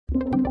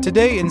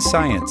Today in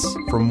Science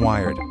from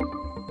Wired.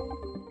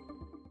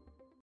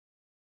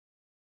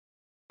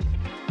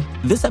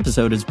 This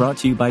episode is brought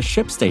to you by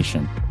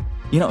ShipStation.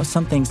 You know,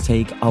 some things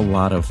take a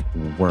lot of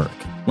work,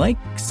 like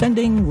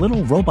sending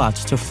little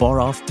robots to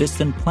far-off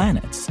distant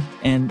planets.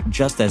 And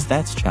just as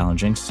that's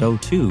challenging, so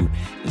too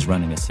is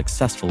running a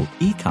successful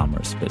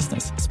e-commerce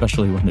business,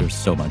 especially when there's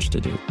so much to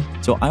do.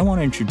 So I want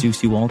to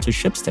introduce you all to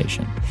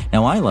ShipStation.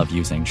 Now, I love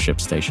using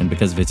ShipStation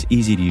because of its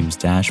easy-to-use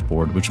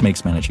dashboard, which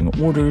makes managing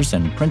orders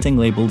and printing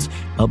labels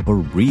a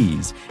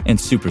breeze and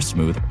super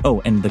smooth.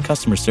 Oh, and the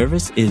customer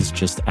service is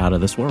just out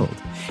of this world.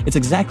 It's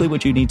exactly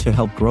what you need to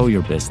help grow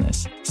your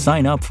business.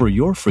 Sign up for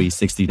your free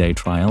 60-day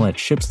trial at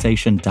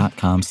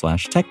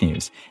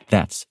shipstation.com/technews.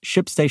 That's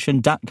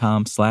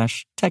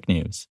shipstation.com/technews.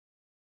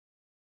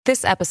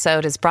 This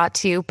episode is brought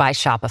to you by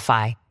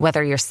Shopify.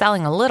 Whether you're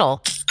selling a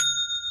little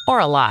or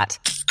a lot,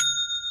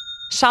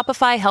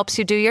 Shopify helps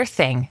you do your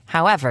thing,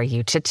 however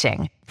you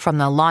cha-ching. From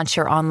the launch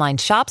your online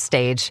shop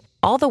stage,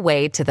 all the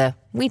way to the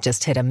we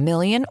just hit 1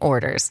 million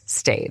orders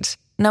stage.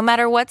 No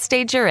matter what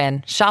stage you're in,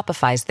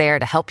 Shopify's there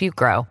to help you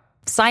grow.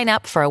 Sign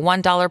up for a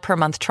 $1 per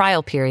month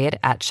trial period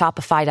at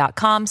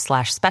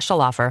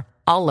shopify.com/special offer,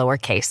 all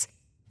lowercase.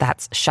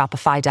 That's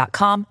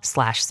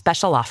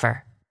shopify.com/special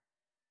offer.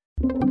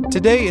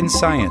 Today in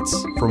Science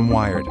from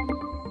Wired.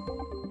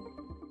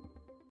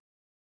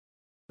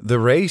 The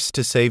race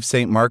to save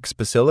St. Mark's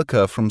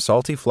Basilica from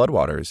salty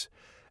floodwaters.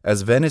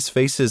 As Venice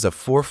faces a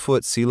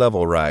 4-foot sea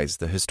level rise,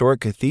 the historic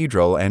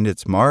cathedral and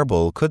its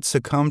marble could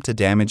succumb to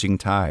damaging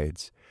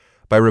tides.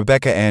 By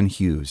Rebecca Ann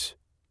Hughes.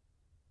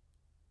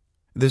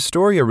 The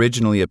story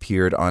originally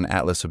appeared on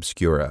Atlas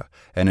Obscura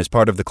and is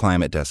part of the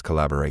Climate Desk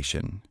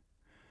collaboration.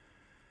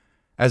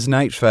 As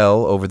night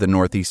fell over the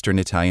northeastern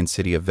Italian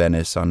city of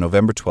Venice on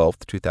November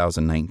 12,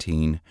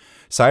 2019,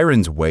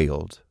 sirens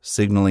wailed,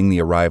 signaling the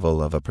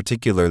arrival of a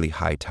particularly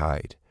high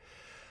tide.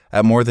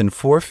 At more than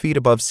 4 feet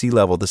above sea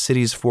level, the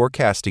city's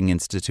forecasting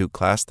institute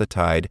classed the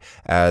tide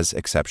as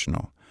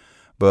exceptional.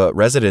 But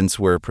residents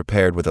were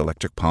prepared with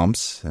electric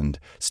pumps and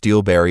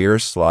steel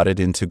barriers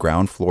slotted into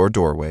ground floor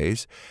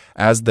doorways.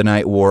 As the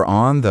night wore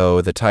on,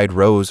 though, the tide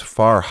rose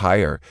far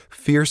higher.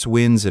 Fierce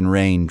winds and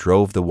rain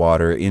drove the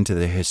water into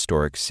the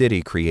historic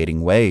city,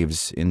 creating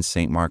waves in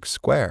St. Mark's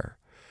Square.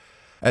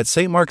 At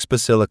St. Mark's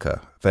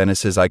Basilica,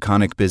 Venice's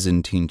iconic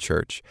Byzantine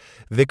church,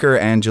 Vicar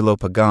Angelo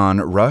Pagan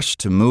rushed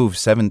to move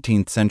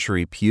 17th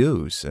century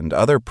pews and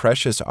other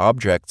precious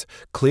objects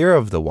clear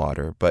of the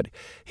water, but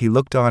he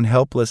looked on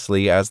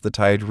helplessly as the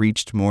tide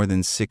reached more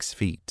than 6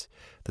 feet,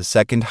 the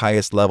second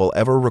highest level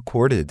ever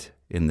recorded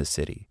in the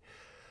city.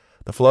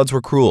 The floods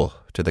were cruel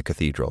to the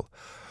cathedral.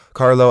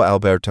 Carlo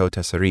Alberto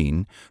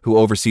Tessarin, who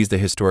oversees the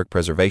historic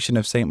preservation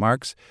of St.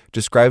 Mark's,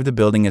 described the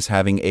building as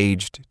having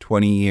aged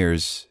 20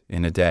 years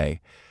in a day.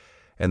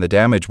 And the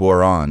damage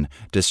wore on.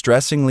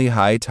 Distressingly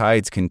high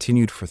tides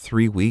continued for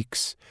 3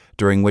 weeks,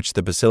 during which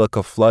the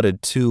basilica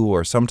flooded 2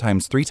 or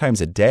sometimes 3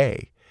 times a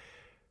day.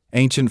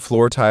 Ancient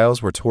floor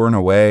tiles were torn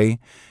away,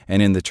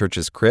 and in the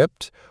church's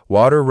crypt,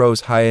 water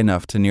rose high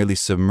enough to nearly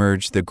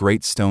submerge the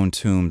great stone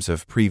tombs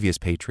of previous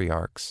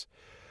patriarchs.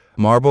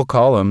 Marble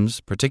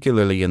columns,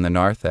 particularly in the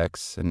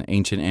narthex, an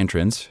ancient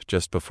entrance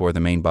just before the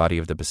main body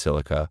of the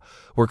basilica,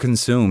 were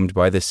consumed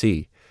by the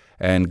sea,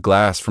 and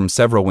glass from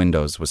several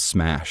windows was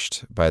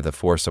smashed by the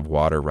force of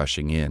water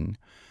rushing in.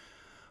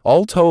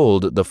 All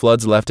told, the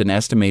floods left an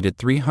estimated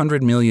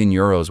 300 million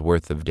euros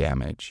worth of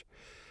damage.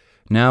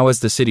 Now,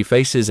 as the city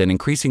faces an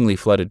increasingly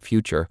flooded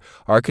future,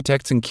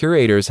 architects and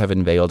curators have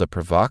unveiled a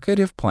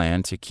provocative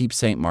plan to keep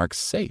St. Mark's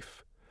safe.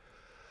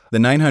 The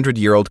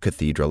 900-year-old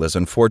cathedral is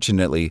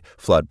unfortunately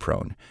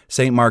flood-prone.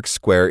 St. Mark's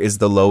Square is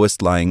the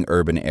lowest-lying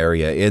urban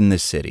area in the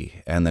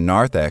city, and the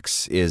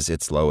narthex is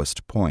its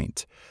lowest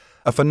point.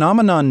 A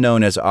phenomenon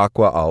known as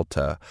acqua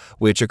alta,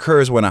 which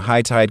occurs when a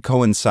high tide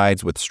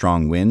coincides with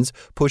strong winds,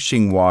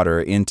 pushing water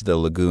into the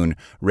lagoon,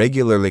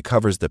 regularly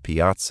covers the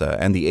piazza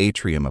and the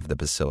atrium of the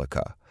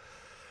basilica.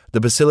 The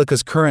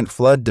basilica's current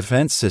flood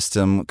defense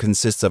system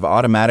consists of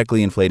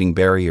automatically inflating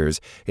barriers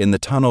in the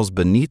tunnels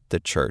beneath the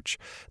church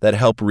that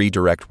help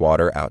redirect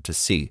water out to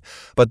sea.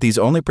 But these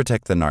only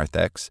protect the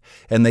narthex,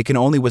 and they can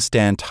only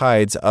withstand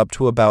tides up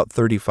to about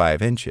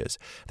 35 inches.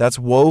 That's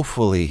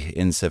woefully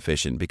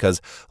insufficient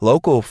because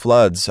local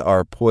floods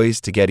are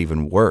poised to get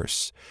even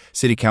worse.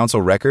 City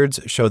council records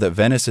show that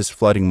Venice is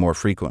flooding more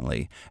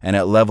frequently and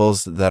at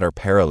levels that are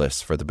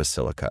perilous for the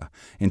basilica.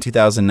 In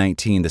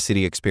 2019, the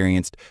city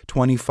experienced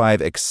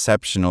 25 exceptional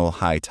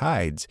high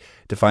tides,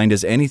 defined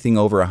as anything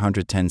over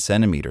 110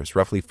 centimeters,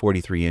 roughly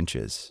 43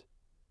 inches.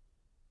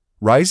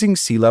 Rising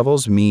sea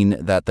levels mean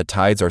that the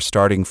tides are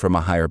starting from a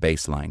higher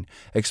baseline,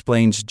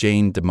 explains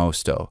Jane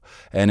DeMosto,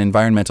 an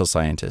environmental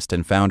scientist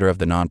and founder of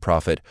the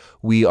nonprofit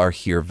We Are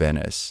Here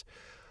Venice.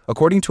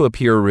 According to a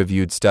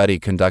peer-reviewed study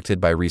conducted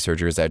by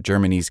researchers at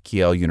Germany's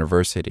Kiel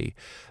University,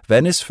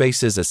 Venice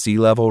faces a sea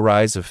level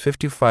rise of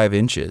 55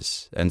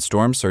 inches and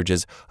storm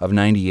surges of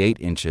 98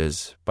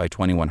 inches by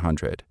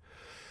 2100.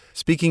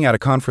 Speaking at a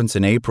conference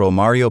in April,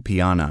 Mario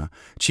Piana,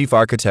 chief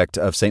architect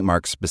of St.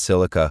 Mark's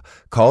Basilica,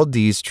 called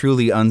these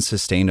truly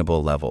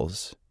unsustainable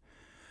levels.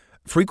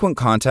 Frequent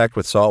contact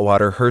with salt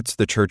water hurts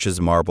the church's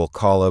marble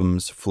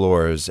columns,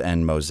 floors,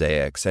 and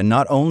mosaics, and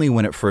not only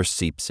when it first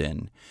seeps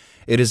in.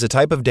 It is a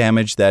type of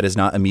damage that is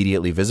not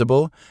immediately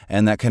visible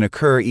and that can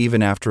occur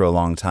even after a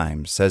long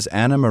time, says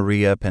Anna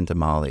Maria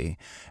Pentamali,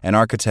 an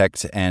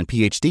architect and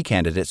PhD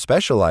candidate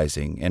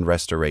specializing in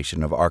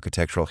restoration of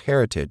architectural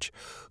heritage,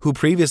 who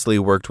previously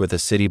worked with a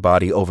city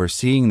body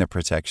overseeing the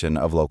protection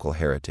of local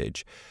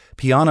heritage.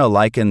 Piana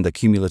likened the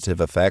cumulative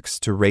effects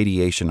to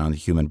radiation on the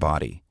human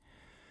body.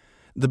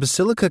 The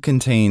basilica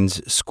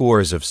contains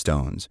scores of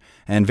stones,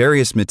 and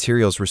various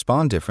materials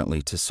respond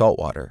differently to salt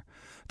water.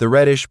 The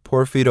reddish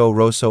Porfido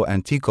Rosso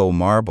Antico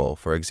marble,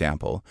 for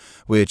example,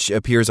 which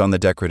appears on the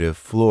decorative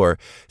floor,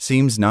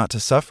 seems not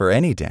to suffer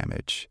any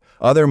damage.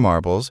 Other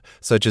marbles,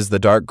 such as the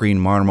dark green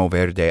Marmo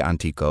Verde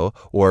Antico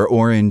or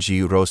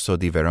orangey Rosso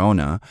di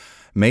Verona,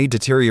 may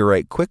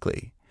deteriorate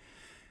quickly.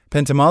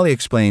 Pentamali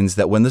explains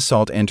that when the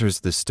salt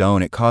enters the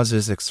stone, it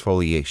causes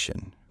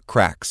exfoliation,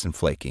 cracks, and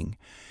flaking.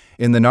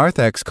 In the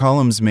narthex,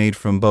 columns made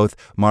from both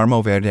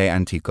Marmo Verde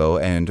Antico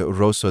and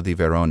Rosso di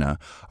Verona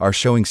are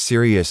showing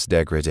serious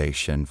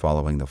degradation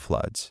following the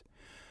floods.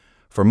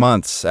 For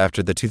months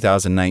after the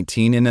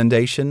 2019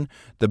 inundation,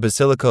 the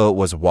basilica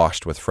was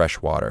washed with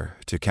fresh water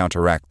to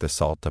counteract the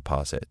salt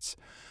deposits.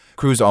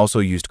 Crews also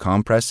used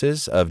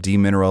compresses of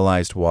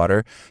demineralized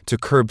water to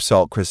curb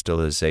salt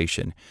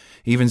crystallization.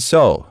 Even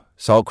so,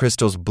 salt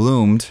crystals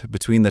bloomed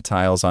between the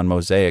tiles on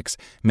mosaics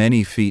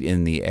many feet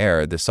in the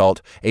air. The salt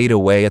ate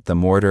away at the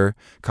mortar,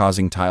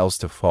 causing tiles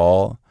to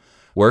fall.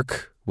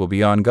 Work will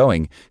be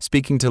ongoing.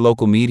 Speaking to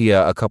local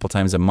media a couple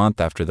times a month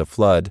after the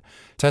flood,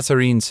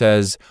 Tessarine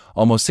says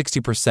almost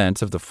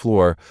 60% of the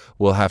floor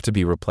will have to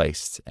be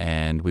replaced,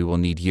 and we will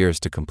need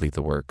years to complete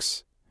the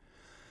works.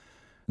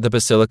 The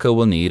basilica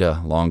will need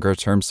a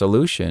longer-term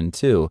solution,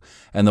 too,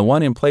 and the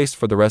one in place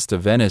for the rest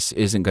of Venice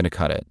isn't going to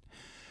cut it.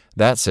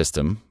 That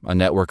system, a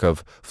network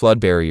of flood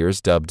barriers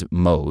dubbed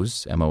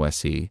MOSE,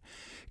 M-O-S-E,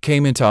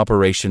 came into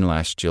operation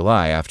last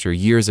July after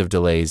years of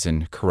delays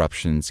and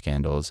corruption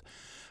scandals.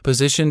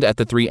 Positioned at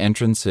the three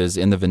entrances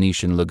in the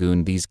Venetian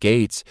lagoon, these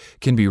gates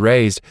can be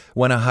raised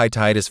when a high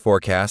tide is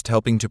forecast,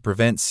 helping to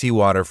prevent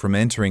seawater from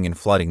entering and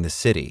flooding the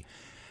city.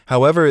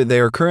 However, they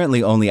are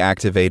currently only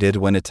activated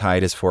when a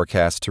tide is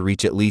forecast to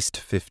reach at least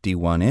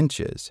 51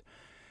 inches.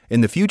 In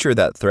the future,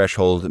 that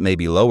threshold may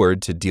be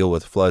lowered to deal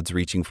with floods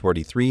reaching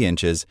 43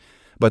 inches,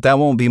 but that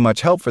won't be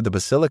much help for the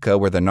basilica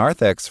where the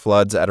narthex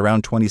floods at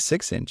around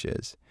 26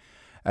 inches.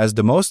 As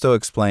Demosto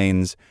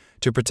explains,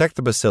 to protect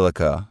the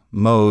basilica,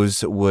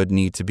 MOSE would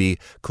need to be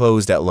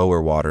closed at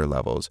lower water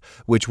levels,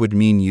 which would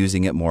mean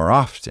using it more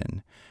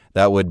often.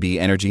 That would be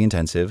energy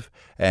intensive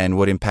and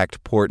would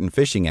impact port and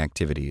fishing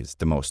activities,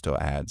 Demosto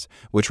adds,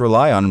 which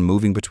rely on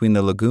moving between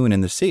the lagoon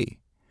and the sea.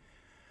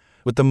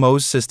 With the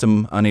MOSE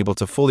system unable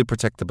to fully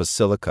protect the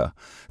basilica,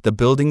 the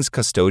building's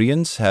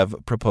custodians have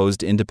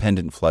proposed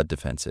independent flood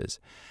defenses.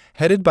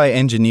 Headed by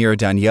engineer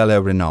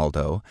Daniele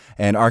Rinaldo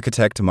and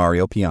architect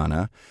Mario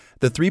Piana,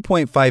 the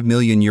 €3.5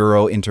 million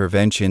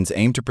interventions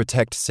aim to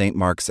protect St.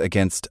 Mark's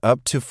against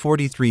up to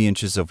 43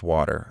 inches of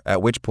water,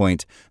 at which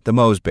point the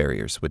MOSE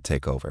barriers would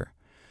take over.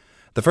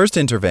 The first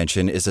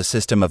intervention is a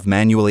system of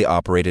manually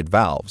operated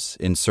valves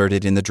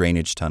inserted in the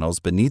drainage tunnels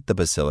beneath the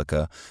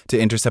basilica to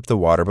intercept the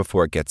water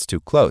before it gets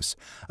too close.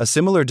 A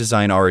similar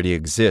design already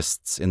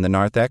exists in the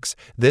narthex.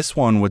 This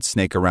one would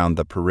snake around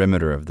the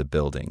perimeter of the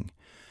building.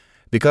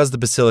 Because the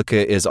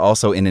basilica is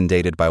also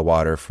inundated by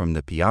water from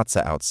the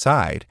piazza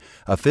outside,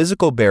 a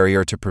physical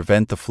barrier to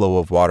prevent the flow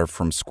of water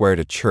from square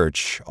to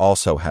church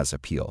also has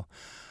appeal.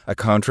 A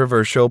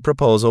controversial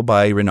proposal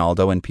by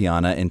Rinaldo and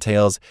Piana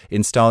entails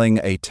installing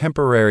a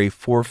temporary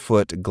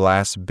 4-foot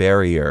glass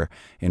barrier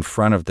in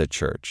front of the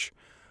church.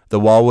 The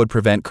wall would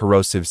prevent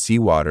corrosive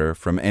seawater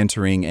from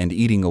entering and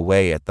eating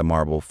away at the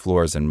marble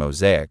floors and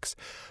mosaics,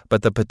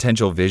 but the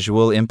potential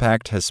visual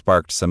impact has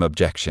sparked some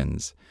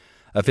objections.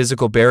 A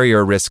physical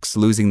barrier risks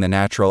losing the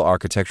natural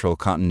architectural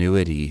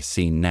continuity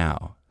seen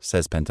now,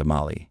 says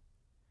Pentamali.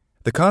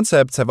 The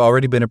concepts have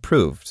already been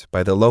approved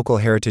by the local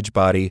heritage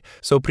body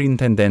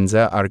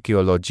Soprintendenza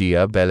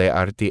Archeologia Belle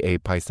Arti e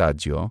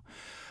Paesaggio,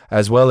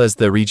 as well as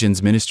the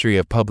region's Ministry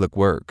of Public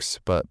Works,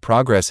 but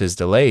progress is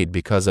delayed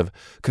because of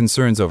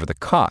concerns over the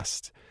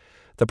cost.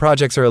 The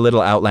projects are a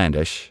little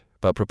outlandish,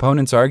 but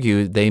proponents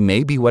argue they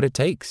may be what it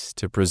takes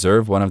to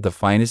preserve one of the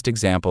finest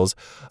examples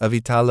of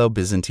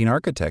Italo-Byzantine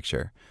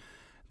architecture.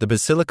 The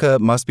basilica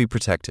must be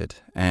protected,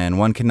 and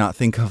one cannot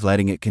think of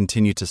letting it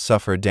continue to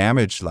suffer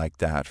damage like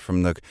that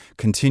from the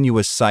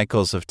continuous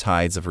cycles of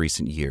tides of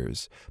recent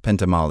years,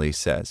 Pentamali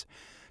says.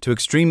 To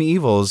extreme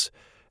evils,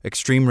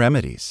 extreme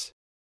remedies.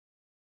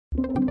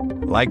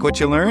 Like what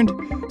you learned?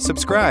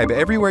 Subscribe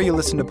everywhere you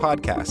listen to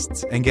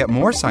podcasts and get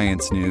more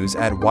science news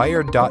at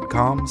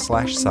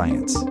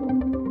wired.com/science.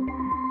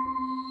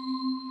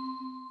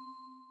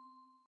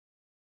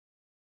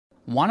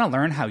 Want to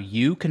learn how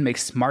you can make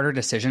smarter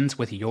decisions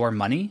with your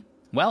money?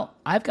 Well,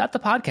 I've got the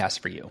podcast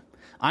for you.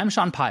 I'm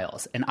Sean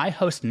Piles, and I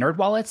host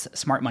NerdWallet's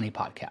Smart Money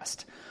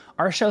Podcast.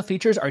 Our show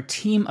features our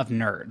team of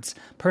nerds,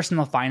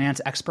 personal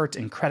finance experts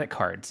in credit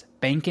cards,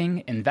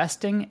 banking,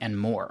 investing, and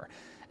more.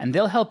 And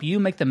they'll help you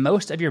make the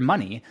most of your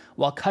money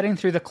while cutting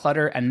through the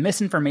clutter and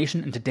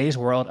misinformation in today's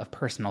world of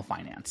personal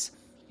finance.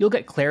 You'll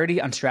get clarity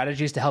on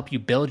strategies to help you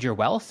build your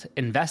wealth,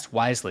 invest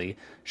wisely,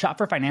 shop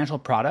for financial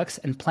products,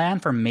 and plan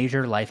for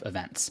major life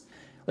events.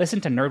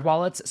 Listen to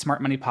NerdWallet's Smart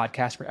Money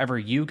Podcast wherever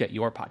you get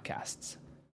your podcasts.